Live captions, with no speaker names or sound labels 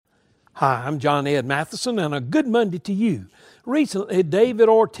Hi, I'm John Ed Matheson, and a good Monday to you. Recently, David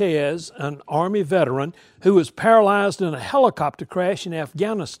Ortiz, an Army veteran who was paralyzed in a helicopter crash in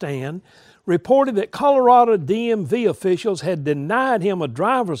Afghanistan, reported that Colorado DMV officials had denied him a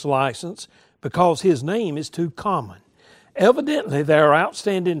driver's license because his name is too common. Evidently, there are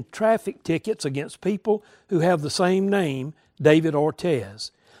outstanding traffic tickets against people who have the same name, David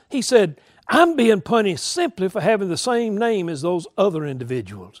Ortiz. He said, "I'm being punished simply for having the same name as those other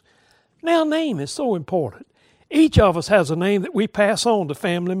individuals." Now, name is so important. Each of us has a name that we pass on to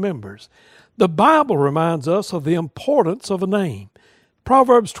family members. The Bible reminds us of the importance of a name.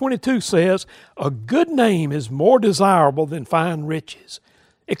 Proverbs 22 says, "A good name is more desirable than fine riches."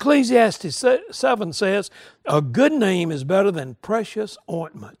 Ecclesiastes 7 says, "A good name is better than precious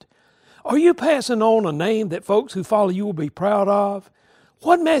ointment." Are you passing on a name that folks who follow you will be proud of?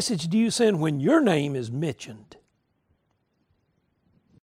 What message do you send when your name is mentioned?